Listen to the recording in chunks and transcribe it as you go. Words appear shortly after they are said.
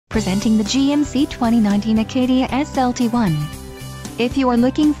Presenting the GMC 2019 Acadia SLT-1. If you are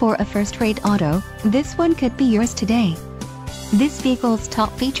looking for a first-rate auto, this one could be yours today. This vehicle's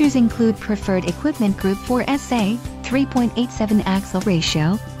top features include preferred equipment group 4SA, 3.87 axle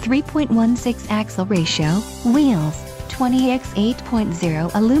ratio, 3.16 axle ratio, wheels,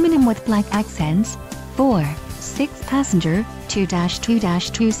 20x8.0 aluminum with black accents, 4/6 passenger,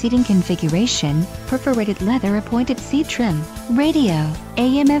 2-2-2 seating configuration, perforated leather appointed seat trim, radio,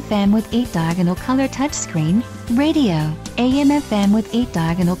 AM/FM with 8 diagonal color touchscreen, radio, AM/FM with 8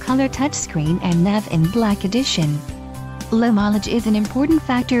 diagonal color touchscreen and nav in black edition. Low mileage is an important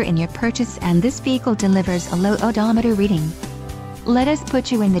factor in your purchase, and this vehicle delivers a low odometer reading. Let us put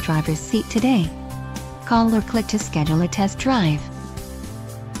you in the driver's seat today. Call or click to schedule a test drive.